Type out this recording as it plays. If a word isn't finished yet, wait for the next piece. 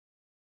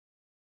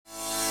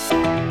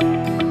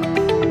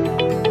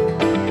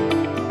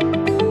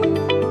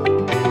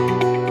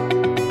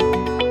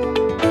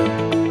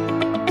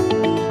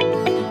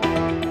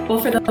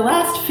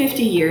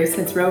50 years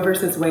since Roe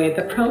versus Wade,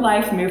 the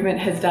pro-life movement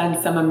has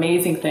done some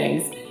amazing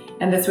things.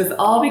 And this was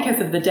all because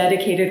of the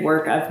dedicated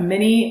work of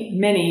many,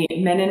 many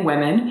men and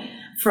women,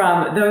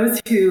 from those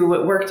who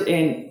worked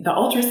in the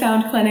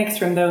ultrasound clinics,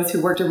 from those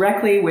who worked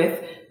directly with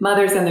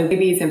mothers and their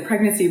babies in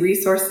pregnancy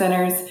resource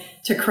centers,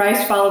 to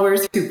Christ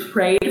followers who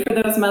prayed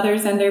for those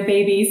mothers and their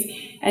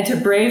babies, and to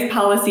brave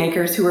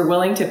policymakers who were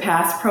willing to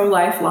pass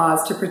pro-life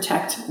laws to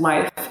protect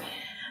life.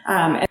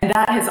 And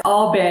that has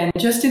all been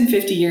just in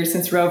 50 years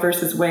since Roe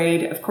versus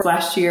Wade. Of course,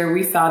 last year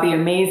we saw the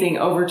amazing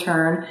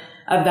overturn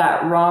of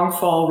that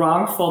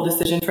wrongful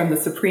decision from the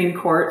Supreme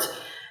Court.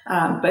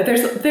 But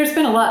there's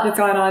been a lot that's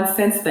gone on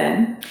since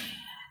then.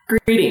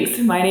 Greetings.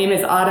 My name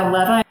is Autumn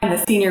Leva. I'm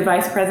the Senior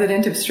Vice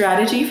President of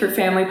Strategy for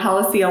Family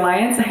Policy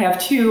Alliance. I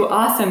have two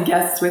awesome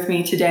guests with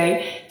me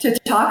today to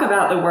talk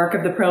about the work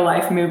of the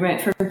pro-life movement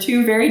from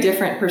two very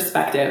different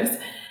perspectives.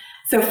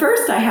 So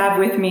first, I have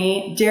with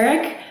me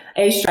Derek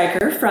A.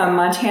 Stryker from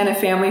Montana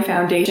Family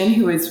Foundation,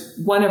 who is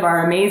one of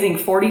our amazing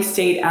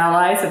 40-state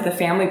allies of the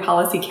Family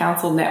Policy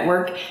Council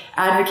Network,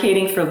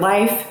 advocating for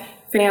life,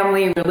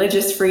 family,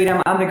 religious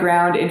freedom on the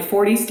ground in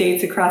 40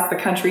 states across the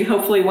country,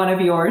 hopefully one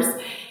of yours.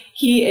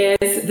 He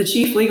is the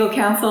Chief Legal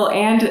Counsel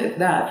and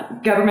the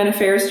Government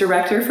Affairs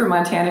Director for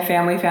Montana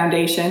Family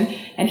Foundation,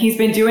 and he's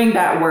been doing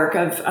that work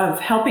of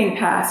helping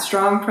pass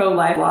strong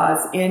pro-life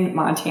laws in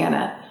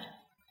Montana.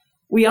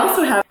 We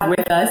also have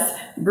with us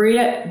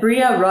Bria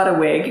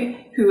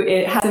Rodewig, who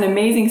has an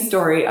amazing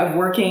story of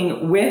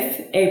working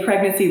with a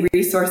pregnancy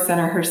resource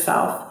center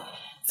herself.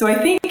 So I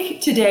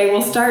think today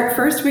we'll start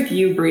first with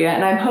you, Bria,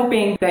 and I'm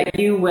hoping that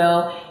you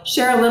will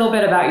share a little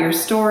bit about your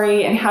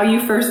story and how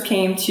you first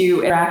came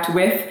to interact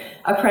with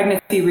a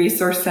pregnancy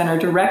resource center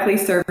directly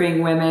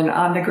serving women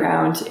on the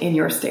ground in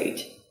your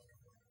state.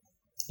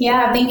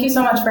 Yeah, thank you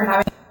so much for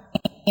having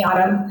me,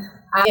 Autumn.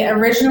 I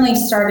originally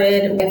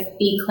started with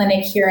the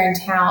clinic here in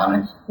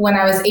town when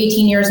I was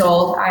 18 years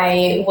old.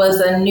 I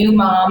was a new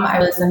mom, I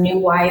was a new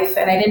wife,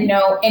 and I didn't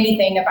know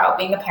anything about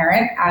being a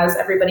parent, as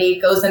everybody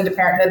goes into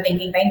parenthood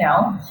thinking they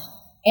know.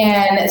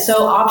 And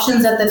so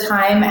options at the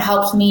time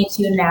helped me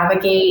to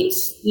navigate,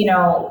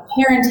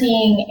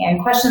 parenting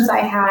and questions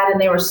I had,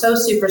 and they were so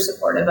super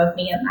supportive of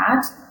me in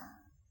that.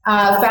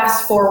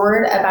 Fast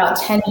forward about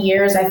 10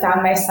 years, I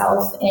found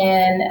myself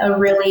in a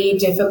really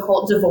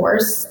difficult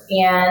divorce,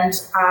 and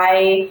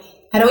I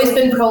had always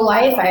been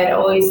pro-life. I had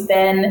always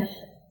been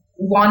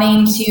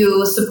wanting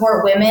to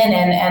support women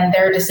and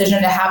their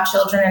decision to have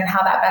children and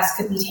how that best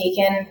could be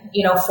taken,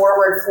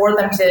 forward for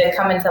them to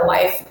come into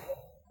life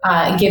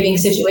giving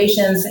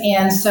situations.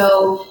 And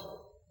so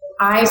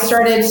I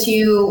started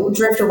to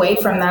drift away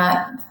from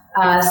that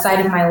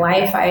side of my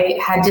life. I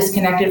had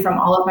disconnected from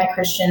all of my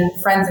Christian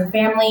friends and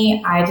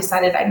family. I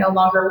decided I no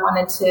longer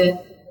wanted to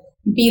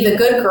be the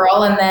good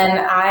girl. And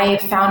then I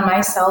found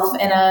myself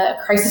in a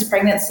crisis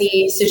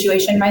pregnancy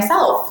situation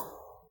myself.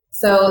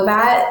 So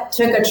that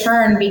took a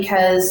turn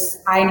because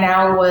I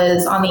now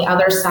was on the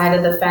other side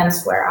of the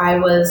fence where I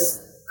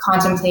was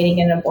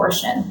contemplating an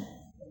abortion.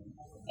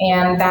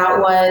 And that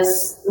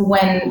was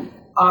when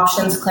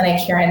Options Clinic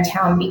here in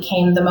town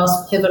became the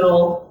most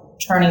pivotal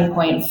turning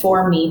point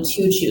for me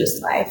to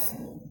choose life.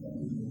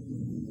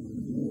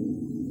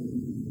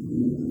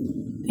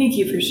 Thank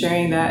you for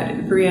sharing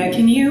that, Bria.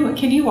 Can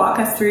you walk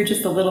us through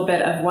just a little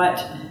bit of what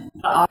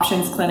the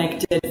Options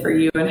Clinic did for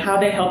you and how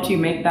they helped you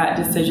make that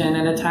decision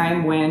at a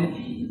time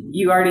when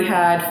you already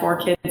had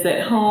 4 kids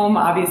at home?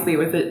 Obviously, it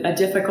was a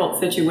difficult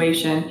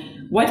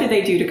situation. What did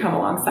they do to come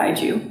alongside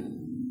you?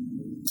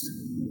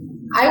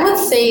 I would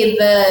say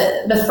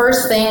the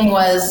first thing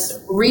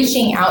was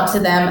reaching out to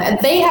them.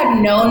 They had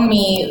known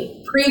me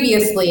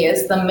previously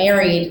as the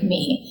married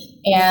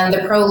me and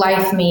the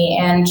pro-life me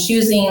and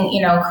choosing,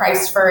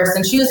 Christ first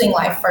and choosing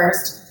life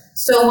first.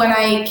 So when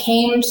I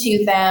came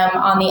to them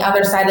on the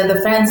other side of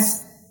the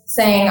fence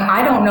saying,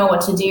 I don't know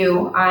what to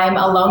do. I'm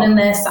alone in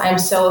this. I'm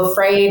so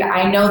afraid.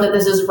 I know that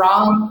this is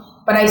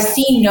wrong, but I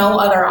see no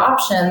other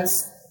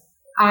options.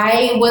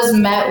 I was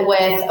met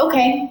with,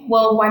 okay,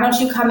 well, why don't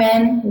you come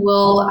in?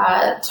 We'll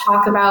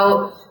talk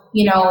about,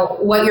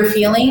 what you're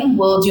feeling.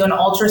 We'll do an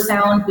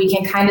ultrasound. We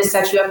can kind of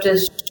set you up to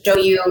show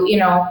you,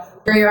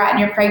 where you're at in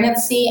your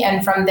pregnancy.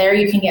 And from there,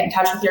 you can get in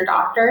touch with your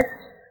doctor.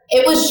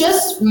 It was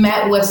just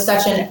met with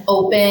such an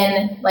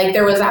open,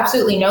 there was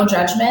absolutely no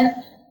judgment.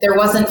 There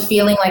wasn't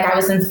feeling like I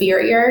was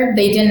inferior.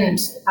 They didn't,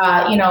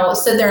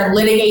 sit there and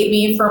litigate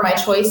me for my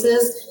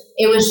choices.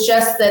 It was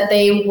just that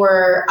they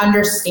were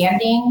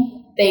understanding.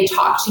 They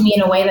talked to me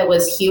in a way that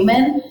was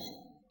human,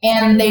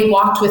 and they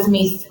walked with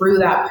me through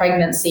that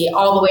pregnancy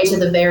all the way to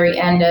the very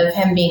end of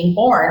him being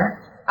born.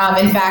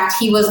 In fact,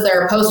 he was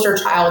their poster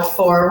child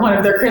for one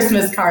of their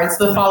Christmas cards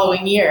the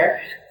following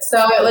year. So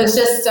it was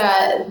just,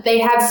 they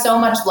had so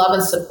much love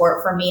and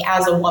support for me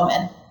as a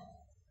woman.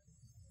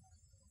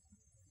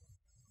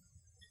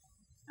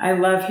 I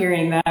love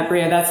hearing that,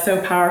 Bria. That's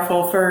so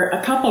powerful for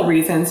a couple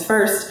reasons.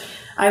 First,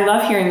 I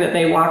love hearing that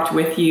they walked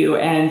with you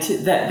and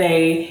that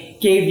they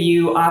gave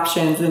you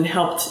options and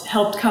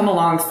helped come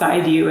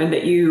alongside you, and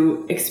that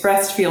you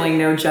expressed feeling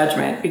no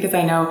judgment, because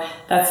I know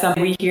that's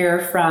something we hear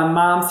from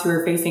moms who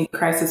are facing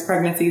crisis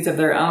pregnancies of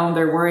their own.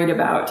 They're worried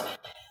about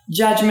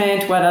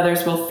judgment, what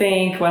others will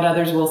think, what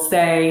others will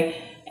say.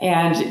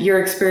 And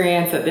your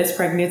experience at this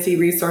Pregnancy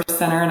Resource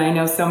Center, and I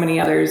know so many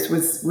others,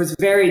 was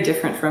very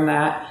different from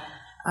that.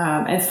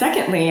 And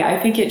secondly, I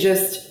think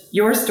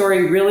your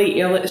story really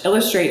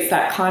illustrates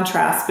that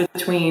contrast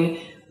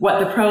between what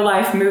the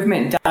pro-life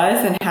movement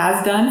does and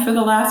has done for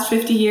the last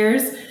 50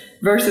 years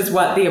versus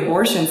what the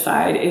abortion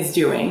side is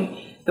doing.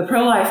 The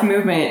pro-life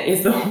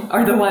movement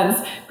are the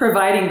ones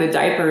providing the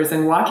diapers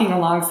and walking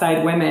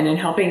alongside women and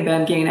helping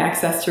them gain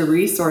access to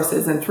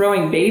resources and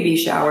throwing baby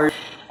showers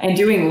and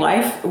doing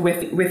life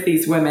with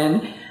these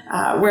women.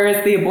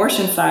 Whereas the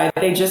abortion side,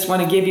 they just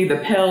want to give you the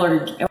pill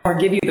or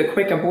give you the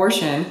quick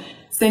abortion,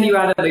 send you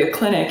out of the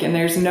clinic, and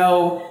there's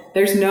no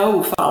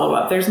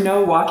follow-up. There's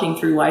no walking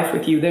through life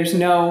with you. There's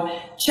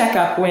no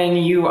checkup when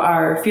you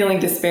are feeling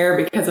despair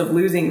because of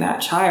losing that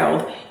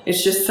child.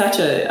 It's just such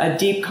a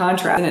deep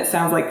contrast, and it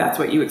sounds like that's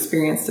what you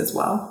experienced as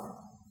well.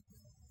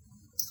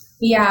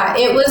 Yeah,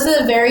 it was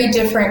a very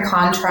different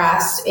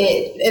contrast.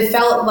 It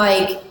felt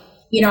like,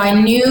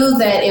 I knew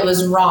that it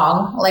was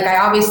wrong. Like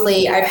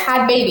I've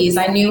had babies.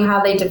 I knew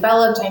how they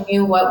developed. I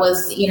knew what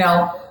was,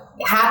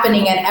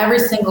 happening at every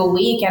single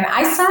week. And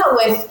I sat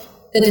with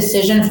the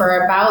decision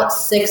for about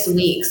 6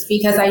 weeks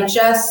because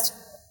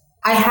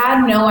I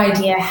had no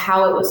idea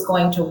how it was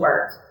going to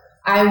work.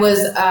 I was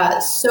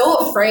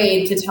so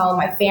afraid to tell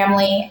my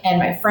family and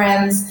my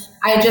friends.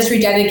 I had just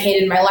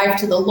rededicated my life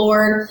to the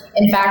Lord.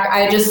 In fact,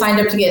 I just signed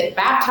up to get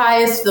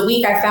baptized the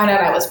week I found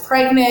out I was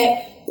pregnant.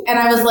 And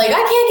I was like, I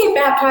can't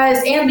get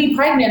baptized and be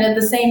pregnant at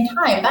the same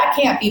time. That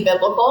can't be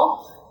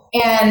biblical.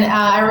 And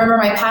I remember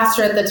my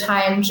pastor at the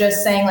time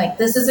just saying, like,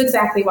 this is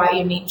exactly why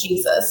you need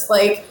Jesus.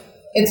 Like,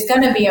 it's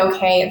going to be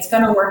okay. It's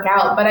going to work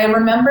out. But I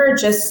remember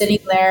just sitting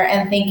there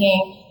and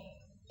thinking,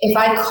 if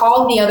I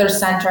call the other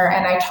center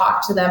and I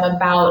talk to them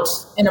about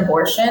an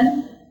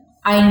abortion,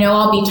 I know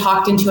I'll be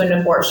talked into an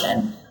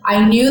abortion.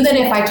 I knew that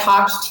if I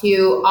talked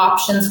to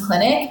Options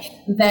Clinic,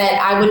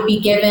 that I would be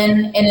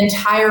given an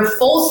entire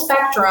full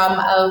spectrum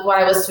of what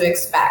I was to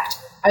expect.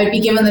 I would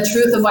be given the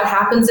truth of what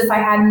happens if I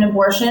had an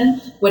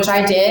abortion, which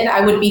I did.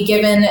 I would be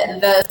given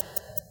the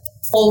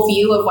full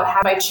view of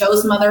how I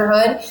chose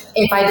motherhood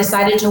if I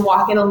decided to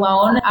walk it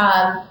alone.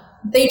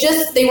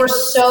 They were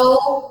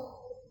so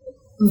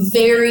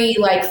very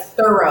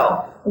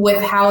thorough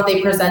with how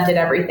they presented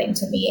everything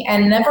to me.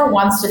 And never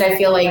once did I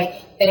feel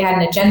like they had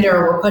an agenda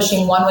or were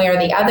pushing one way or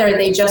the other.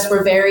 They just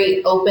were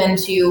very open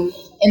to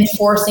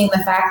enforcing the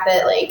fact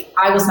that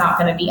I was not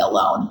going to be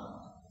alone.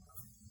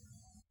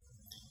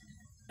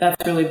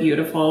 That's really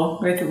beautiful.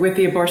 With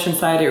the abortion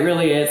side, it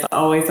really is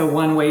always a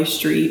one-way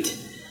street.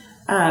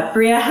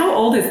 Bria, how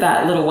old is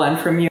that little one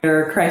from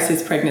your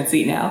crisis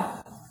pregnancy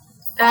now?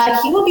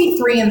 He will be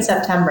 3 in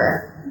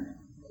September.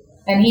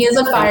 And he is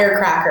a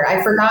firecracker.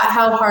 I forgot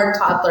how hard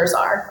toddlers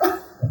are.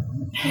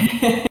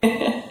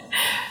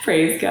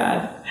 Praise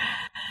God.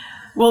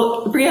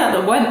 Well, Bria,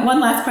 the one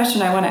last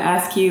question I want to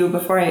ask you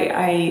before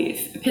I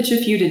pitch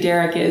a few to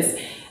Derek is,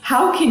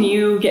 how can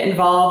you get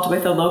involved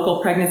with a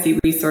local pregnancy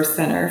resource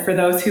center for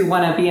those who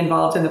want to be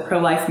involved in the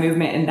pro-life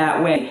movement in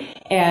that way?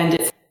 And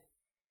it's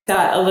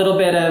got a little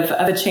bit of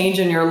a change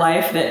in your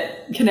life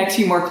that connects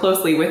you more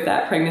closely with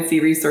that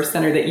pregnancy resource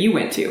center that you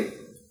went to.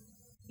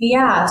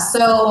 Yeah,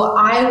 so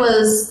I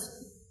was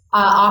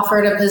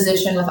offered a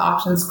position with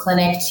Options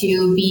Clinic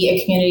to be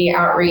a community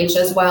outreach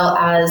as well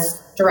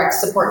as direct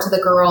support to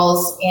the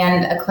girls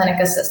and a clinic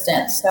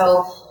assistant.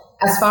 So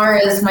as far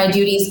as my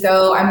duties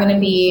go, I'm going to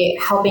be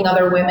helping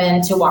other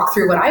women to walk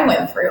through what I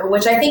went through,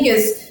 which I think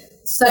is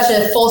such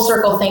a full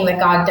circle thing that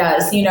God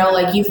does.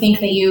 You think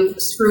that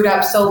you've screwed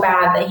up so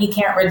bad that he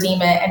can't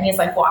redeem it. And he's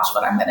like, watch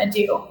what I'm going to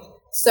do.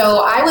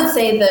 So I would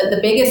say the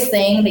biggest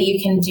thing that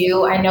you can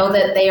do, I know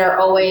that they are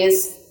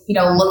always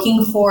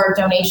looking for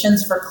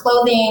donations for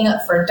clothing,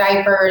 for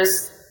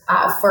diapers,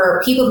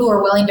 for people who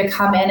are willing to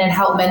come in and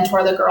help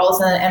mentor the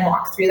girls and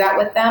walk through that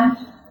with them.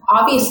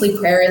 Obviously,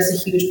 prayer is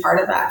a huge part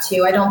of that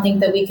too. I don't think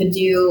that we could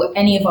do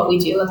any of what we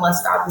do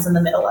unless God was in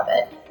the middle of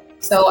it.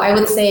 So I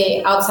would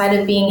say outside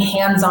of being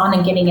hands-on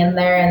and getting in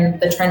there in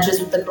the trenches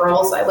with the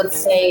girls, I would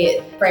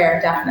say prayer,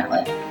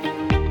 definitely.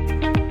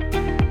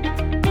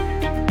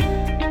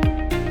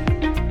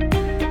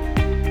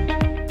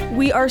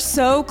 We are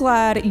so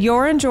glad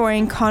you're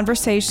enjoying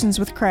Conversations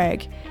with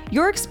Craig.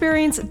 Your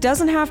experience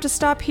doesn't have to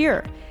stop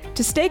here.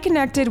 To stay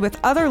connected with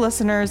other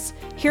listeners,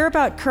 hear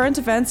about current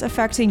events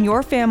affecting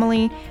your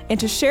family, and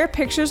to share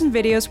pictures and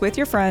videos with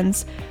your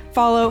friends,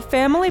 follow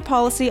Family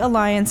Policy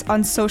Alliance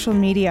on social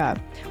media.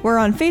 We're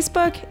on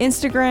Facebook,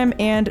 Instagram,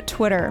 and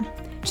Twitter.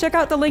 Check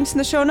out the links in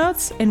the show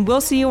notes, and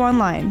we'll see you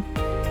online.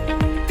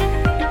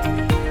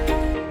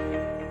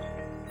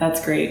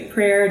 That's great.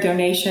 Prayer,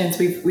 donations.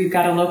 We've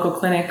got a local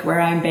clinic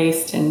where I'm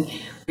based, and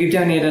we've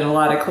donated a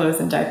lot of clothes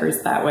and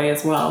diapers that way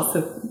as well.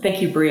 So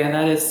thank you, Bria.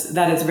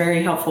 That is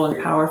very helpful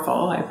and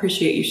powerful. I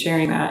appreciate you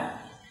sharing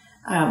that.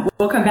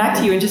 We'll come back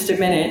to you in just a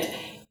minute.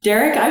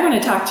 Derek, I want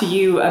to talk to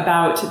you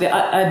about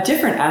a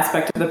different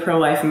aspect of the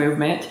pro-life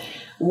movement,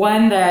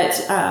 one that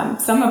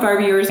some of our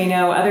viewers may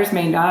know, others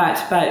may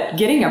not, but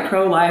getting a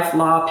pro-life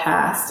law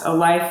passed, a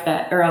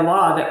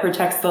law that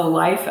protects the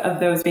life of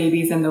those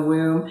babies in the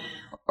womb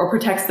or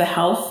protects the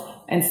health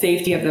and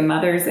safety of the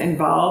mothers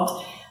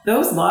involved.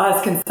 Those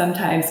laws can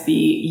sometimes be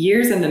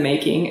years in the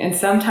making, and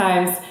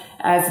sometimes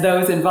as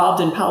those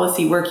involved in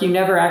policy work, you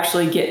never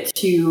actually get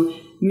to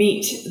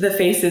meet the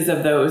faces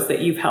of those that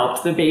you've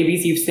helped, the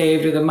babies you've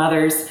saved, or the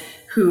mothers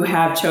who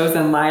have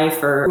chosen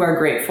life or who are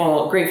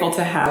grateful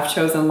to have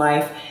chosen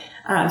life.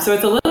 So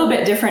it's a little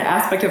bit different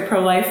aspect of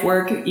pro-life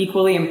work,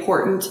 equally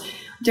important.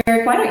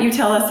 Derek, why don't you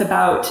tell us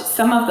about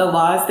some of the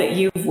laws that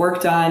you've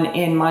worked on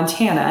in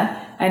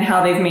Montana and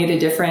how they've made a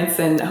difference,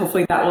 and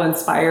hopefully that will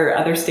inspire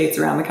other states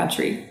around the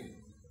country.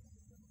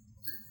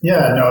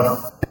 Yeah,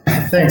 no,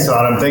 thanks,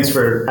 Autumn. Thanks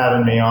for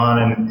having me on.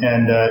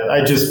 And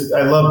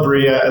I love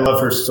Bria. I love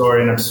her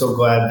story, and I'm so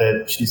glad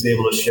that she's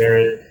able to share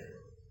it.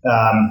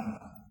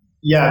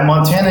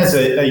 Montana is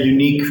a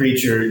unique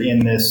creature in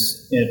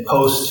this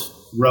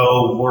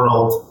post-Roe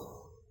world.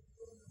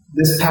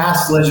 This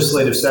past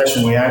legislative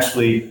session, we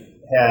actually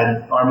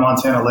had our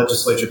Montana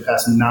legislature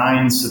pass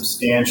 9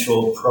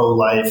 substantial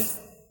pro-life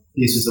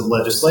pieces of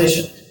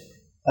legislation.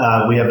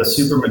 We have a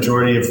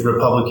supermajority of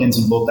Republicans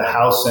in both the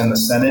House and the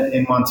Senate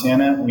in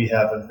Montana. We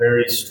have a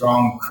very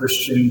strong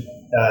Christian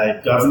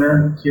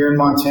governor here in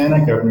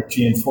Montana, Governor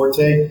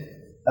Gianforte.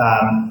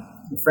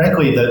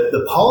 Frankly,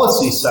 the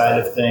policy side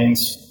of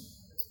things,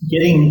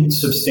 getting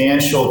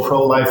substantial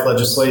pro-life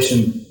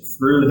legislation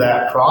through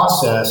that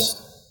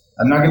process,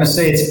 I'm not going to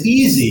say it's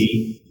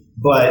easy,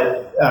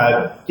 but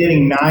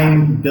getting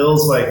 9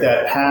 bills like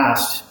that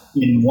passed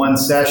in one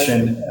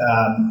session,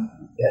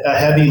 a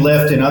heavy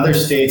lift in other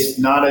states,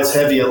 not as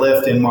heavy a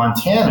lift in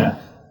Montana.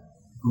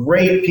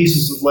 Great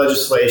pieces of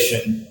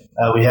legislation.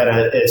 We had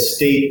a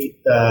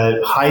state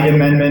Hyde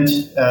Amendment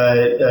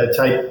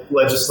type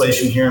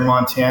legislation here in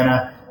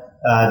Montana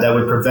that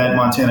would prevent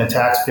Montana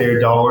taxpayer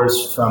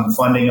dollars from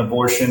funding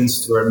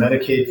abortions through our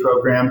Medicaid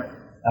program.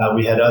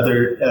 We had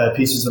other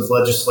pieces of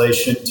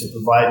legislation to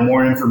provide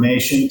more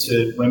information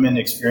to women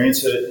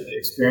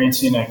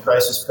experiencing a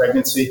crisis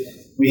pregnancy.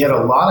 We had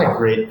a lot of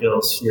great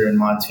bills here in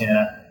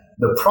Montana.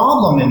 The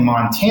problem in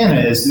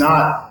Montana is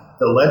not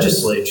the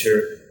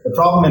legislature. The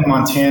problem in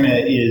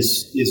Montana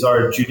is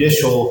our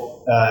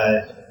judicial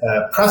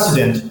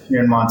precedent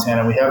here in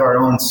Montana. We have our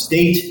own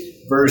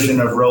state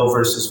version of Roe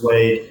versus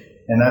Wade,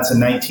 and that's a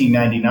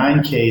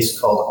 1999 case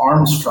called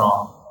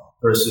Armstrong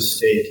versus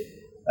State.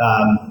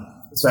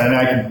 And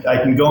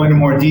I can go into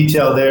more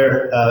detail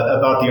there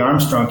about the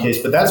Armstrong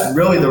case, but that's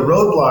really the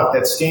roadblock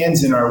that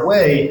stands in our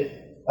way,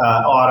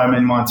 Autumn,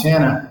 in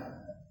Montana.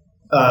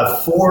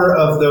 4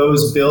 of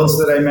those bills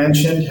that I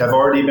mentioned have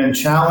already been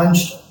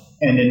challenged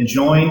and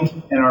enjoined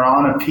and are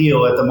on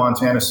appeal at the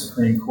Montana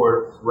Supreme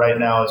Court right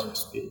now as we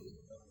speak.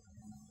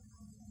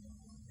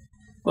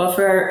 Well,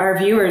 for our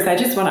viewers, I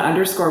just want to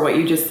underscore what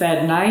you just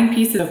said. 9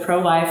 pieces of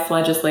pro-life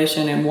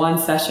legislation in one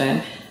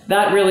session.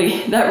 That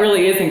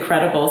really is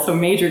incredible. So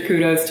major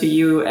kudos to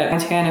you at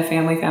Montana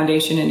Family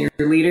Foundation and your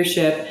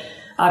leadership.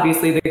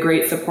 Obviously, the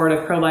great support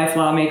of pro-life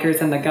lawmakers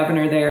and the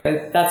governor there.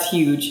 That's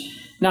huge.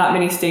 Not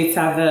many states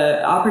have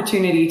the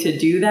opportunity to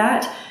do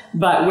that,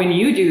 but when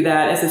you do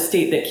that as a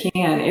state that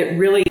can, it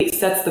really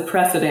sets the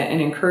precedent and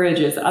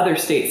encourages other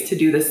states to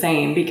do the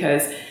same,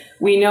 because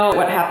we know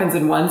what happens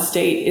in one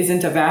state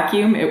isn't a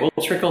vacuum. It will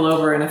trickle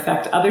over and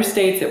affect other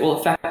states. It will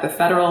affect the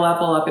federal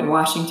level up in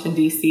Washington,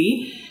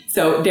 D.C.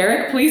 So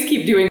Derek, please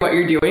keep doing what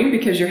you're doing,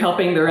 because you're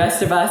helping the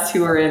rest of us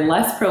who are in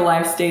less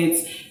pro-life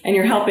states, and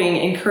you're helping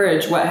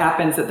encourage what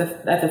happens at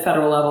the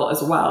federal level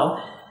as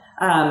well.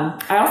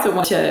 I also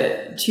want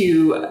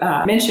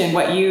to mention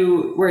what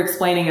you were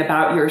explaining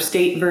about your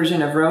state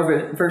version of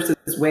Roe versus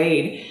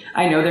Wade.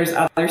 I know there's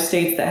other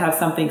states that have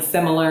something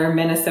similar.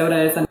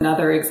 Minnesota is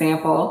another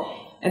example.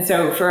 And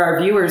so for our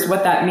viewers,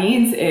 what that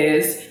means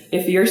is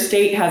if your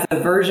state has a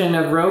version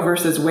of Roe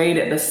versus Wade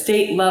at the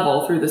state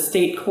level through the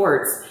state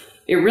courts,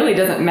 it really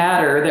doesn't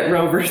matter that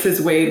Roe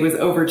versus Wade was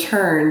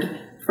overturned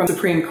from the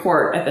Supreme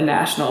Court at the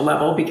national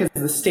level, because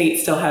the state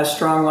still has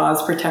strong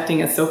laws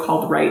protecting a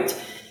so-called right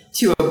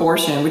to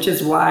abortion, which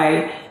is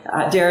why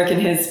Derek and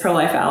his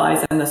pro-life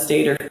allies in the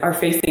state are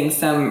facing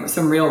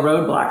some real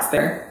roadblocks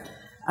there.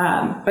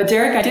 But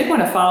Derek, I did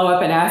want to follow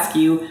up and ask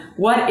you,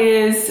 what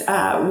is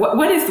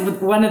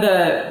one of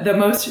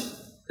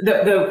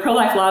the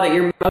pro-life law that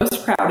you're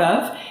most proud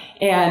of,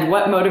 and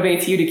what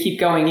motivates you to keep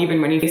going even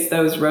when you face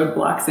those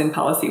roadblocks in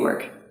policy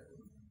work?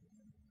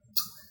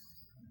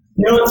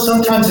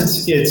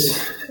 Sometimes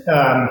it's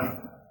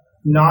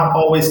not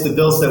always the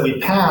bills that we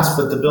pass,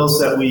 but the bills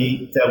that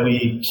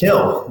we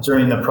kill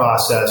during the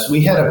process.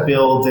 We had a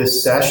bill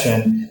this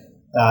session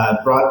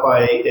brought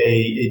by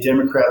a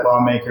Democrat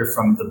lawmaker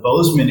from the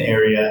Bozeman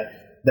area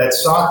that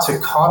sought to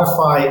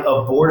codify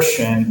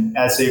abortion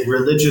as a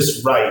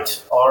religious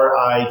right,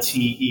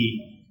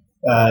 R-I-T-E.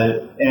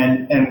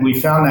 And we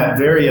found that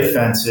very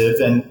offensive,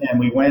 and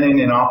we went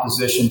in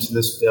opposition to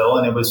this bill,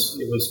 and it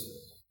was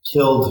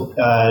killed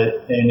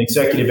in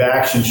executive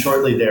action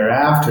shortly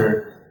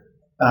thereafter.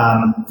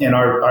 And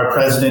our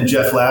president,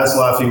 Jeff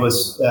Laszlo, he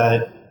was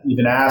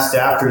even asked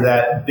after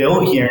that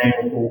bill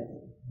hearing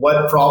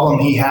what problem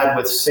he had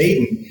with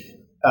Satan.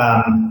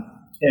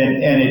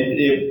 And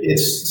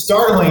it's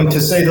startling,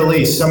 to say the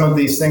least, some of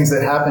these things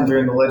that happened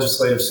during the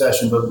legislative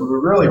session, but we're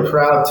really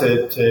proud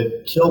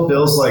to kill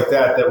bills like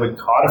that would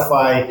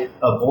codify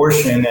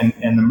abortion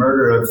and the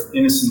murder of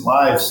innocent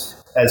lives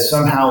as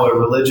somehow a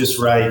religious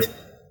right.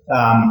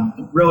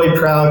 Really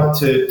proud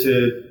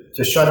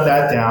to shut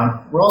that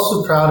down. We're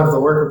also proud of the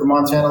work of the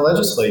Montana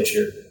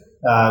legislature.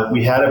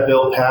 We had a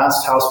bill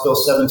passed, House Bill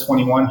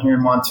 721 here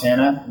in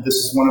Montana. This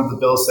is one of the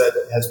bills that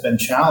has been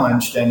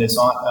challenged and is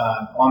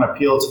on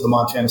appeal to the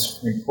Montana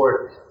Supreme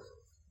Court.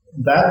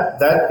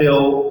 That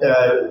bill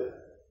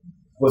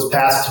was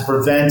passed to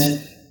prevent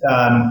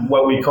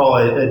what we call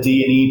a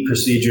D&E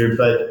procedure,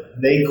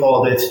 but they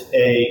called it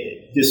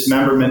a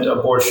dismemberment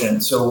abortion.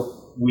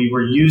 So we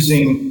were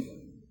using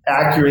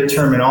accurate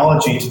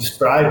terminology to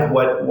describe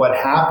what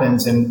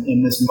happens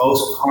in this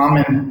most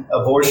common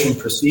abortion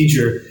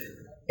procedure.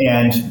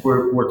 And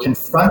we're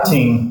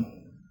confronting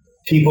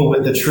people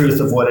with the truth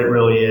of what it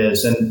really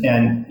is.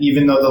 And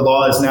even though the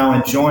law is now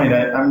enjoined,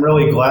 I'm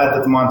really glad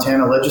that the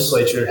Montana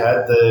legislature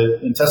had the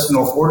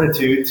intestinal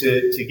fortitude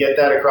to get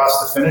that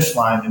across the finish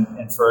line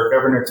and for our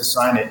governor to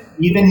sign it,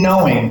 even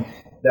knowing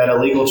that a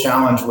legal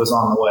challenge was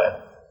on the way.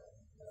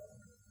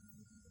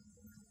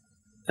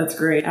 That's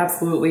great.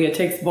 Absolutely. It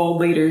takes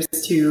bold leaders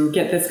to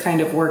get this kind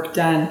of work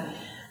done.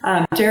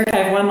 Derek, I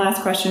have one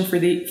last question for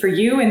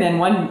you, and then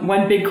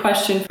one big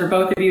question for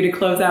both of you to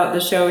close out the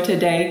show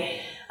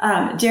today.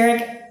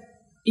 Derek,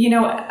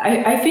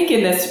 I think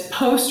in this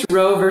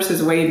post-Roe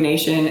versus Wade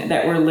nation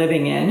that we're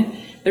living in,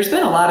 there's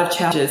been a lot of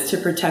challenges to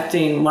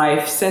protecting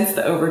life since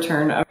the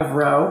overturn of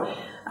Roe.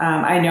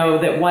 I know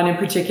that one in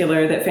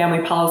particular that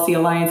Family Policy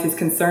Alliance is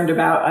concerned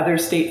about, other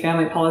state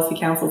family policy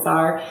councils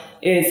are,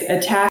 is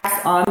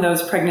attacks on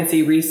those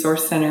pregnancy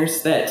resource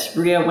centers that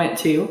Bria went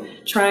to,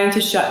 trying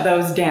to shut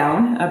those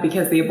down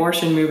because the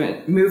abortion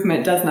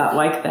movement does not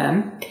like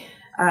them.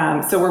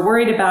 So we're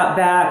worried about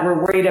that. We're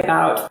worried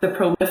about the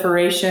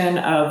proliferation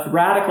of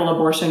radical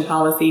abortion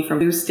policy from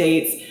blue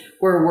states.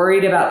 We're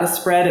worried about the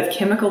spread of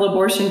chemical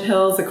abortion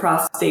pills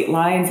across state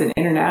lines and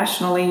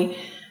internationally.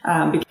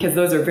 Because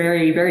those are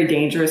very, very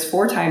dangerous,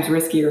 4 times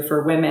riskier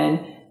for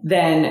women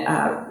than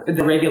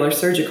the regular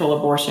surgical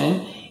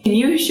abortion. Can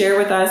you share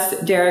with us,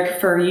 Derek,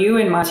 for you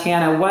in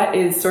Montana, what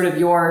is sort of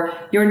your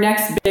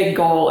next big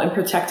goal in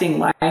protecting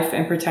life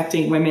and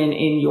protecting women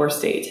in your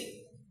state?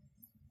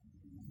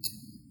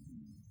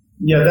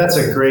 Yeah, that's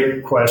a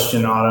great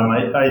question, Autumn.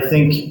 I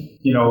think,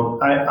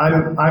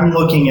 I'm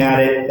looking at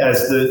it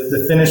as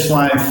the finish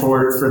line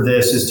for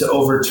this is to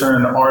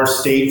overturn our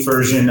state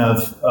version of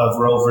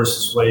Roe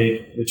versus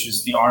Wade, which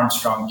is the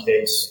Armstrong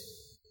case.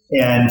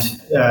 And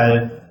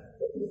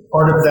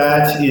part of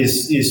that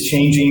is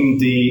changing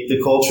the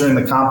culture and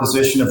the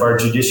composition of our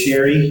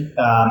judiciary,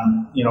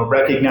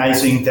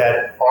 recognizing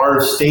that our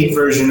state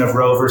version of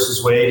Roe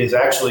versus Wade is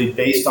actually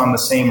based on the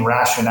same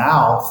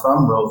rationale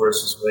from Roe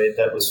versus Wade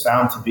that was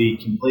found to be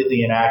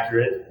completely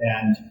inaccurate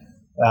and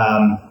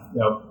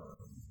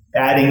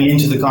adding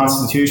into the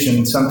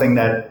Constitution something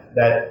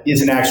that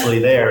isn't actually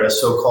there, a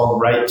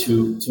so-called right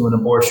to an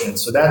abortion.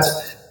 So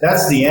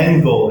that's the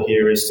end goal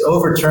here, is to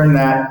overturn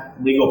that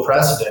legal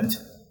precedent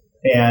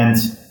and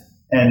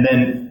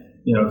then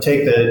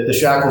take the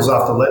shackles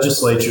off the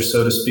legislature,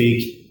 so to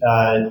speak,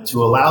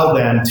 to allow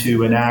them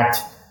to enact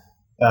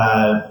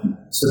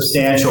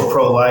substantial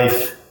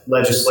pro-life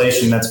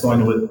legislation that's going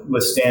to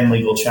withstand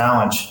legal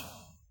challenge.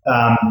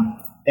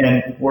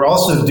 And we're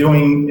also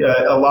doing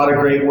a lot of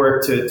great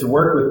work to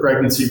work with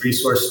pregnancy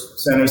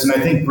resource centers. And I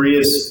think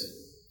Bria's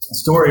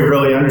story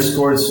really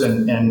underscores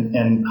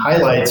and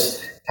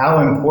highlights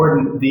how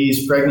important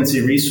these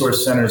pregnancy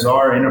resource centers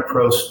are in a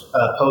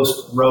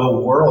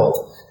post-Roe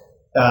world.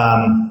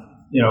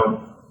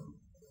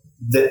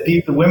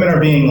 The women are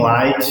being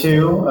lied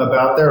to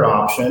about their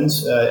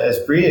options. As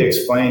Bria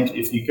explained,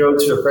 if you go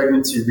to a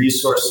pregnancy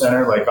resource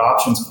center like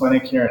Options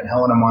Clinic here in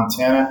Helena,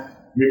 Montana,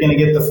 you're going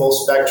to get the full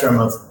spectrum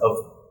of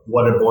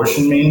what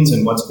abortion means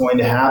and what's going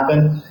to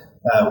happen,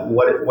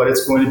 what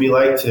it's going to be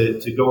like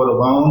to go it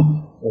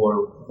alone,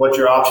 or what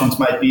your options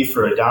might be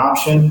for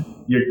adoption.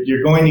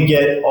 You're going to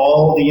get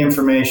all the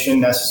information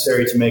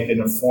necessary to make an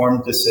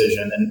informed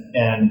decision,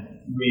 and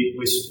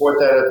we support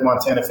that at the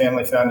Montana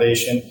Family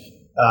Foundation.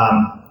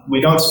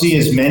 We don't see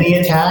as many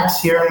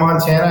attacks here in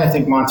Montana. I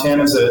think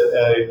Montana's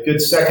a good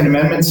Second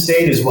Amendment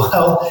state as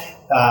well.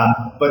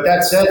 But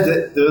that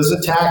said, those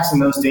attacks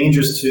and those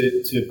dangers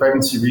to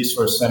pregnancy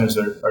resource centers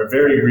are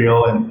very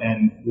real,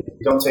 and we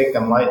don't take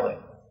them lightly.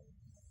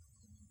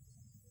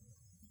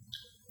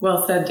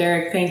 Well said,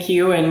 Derek. Thank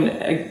you.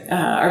 And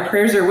our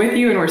prayers are with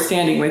you, and we're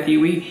standing with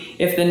you.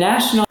 If the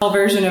national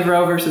version of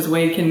Roe versus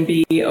Wade can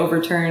be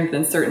overturned,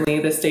 then certainly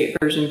the state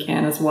version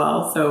can as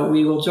well. So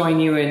we will join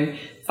you in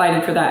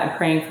fighting for that and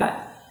praying for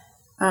that.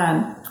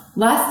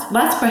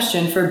 Last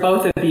question for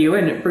both of you,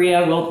 and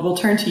Bria, we'll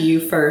turn to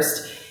you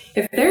first.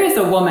 If there is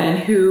a woman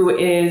who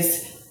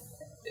is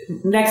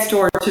next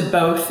door to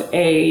both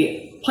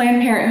a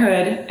Planned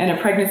Parenthood and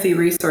a pregnancy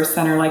resource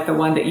center like the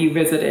one that you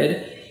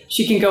visited,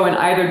 she can go in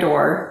either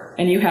door,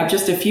 and you have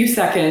just a few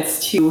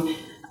seconds to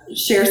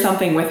share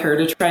something with her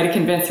to try to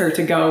convince her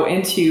to go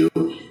into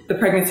the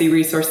pregnancy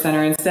resource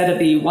center instead of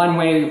the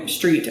one-way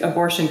street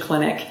abortion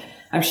clinic.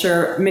 I'm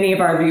sure many of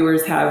our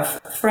viewers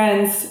have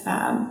friends,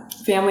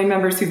 family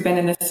members who've been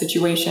in this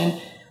situation.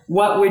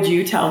 What would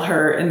you tell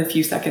her in the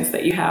few seconds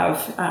that you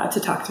have to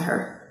talk to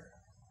her?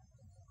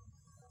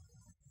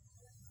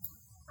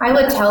 I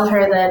would tell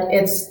her that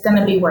it's going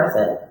to be worth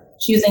it.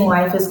 Choosing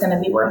life is going to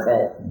be worth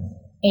it.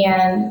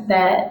 And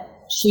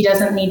that she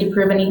doesn't need to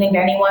prove anything to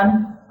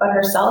anyone but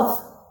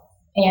herself,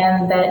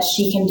 and that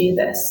she can do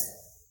this.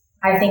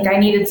 I think I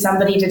needed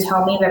somebody to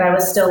tell me that I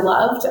was still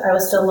loved, I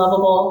was still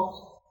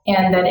lovable,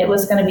 and that it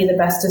was going to be the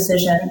best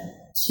decision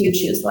to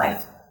choose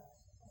life.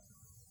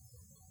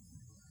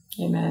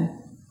 Amen.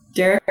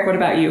 Derek, what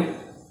about you?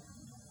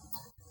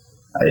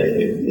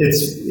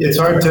 It's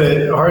hard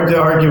to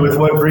argue with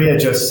what Bria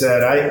just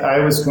said. I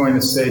was going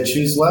to say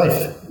choose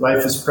life.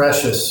 Life is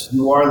precious.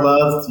 You are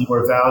loved, you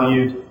are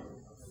valued,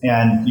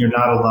 and you're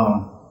not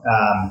alone.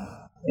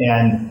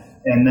 And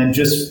then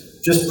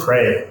just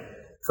pray.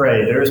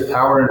 Pray. There is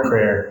power in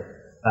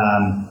prayer,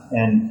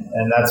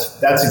 and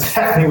that's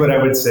exactly what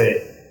I would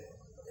say.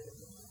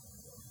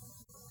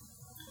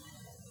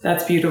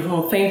 That's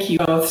beautiful. Thank you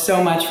both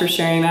so much for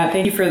sharing that.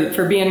 Thank you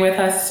for being with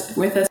us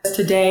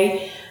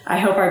today. I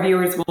hope our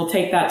viewers will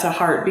take that to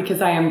heart,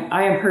 because I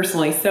am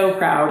personally so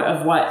proud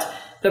of what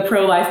the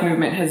pro-life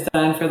movement has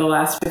done for the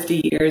last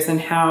 50 years and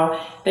how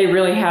they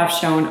really have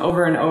shown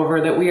over and over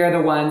that we are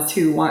the ones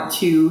who want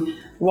to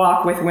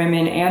walk with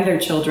women and their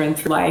children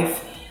through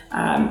life.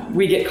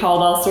 We get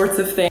called all sorts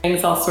of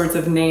things, all sorts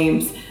of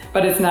names,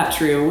 but it's not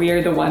true. We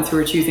are the ones who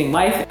are choosing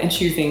life and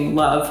choosing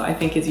love, I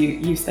think, as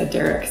you said,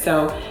 Derek.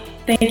 So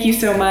thank you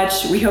so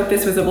much. We hope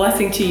this was a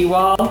blessing to you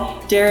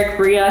all. Derek,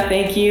 Bria,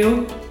 thank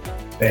you.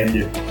 Thank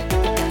you.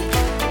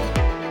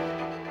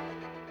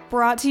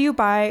 Brought to you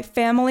by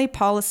Family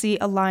Policy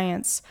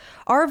Alliance.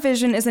 Our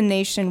vision is a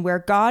nation where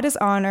God is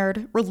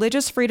honored,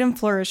 religious freedom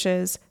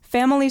flourishes,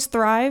 families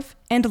thrive,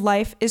 and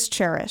life is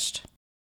cherished.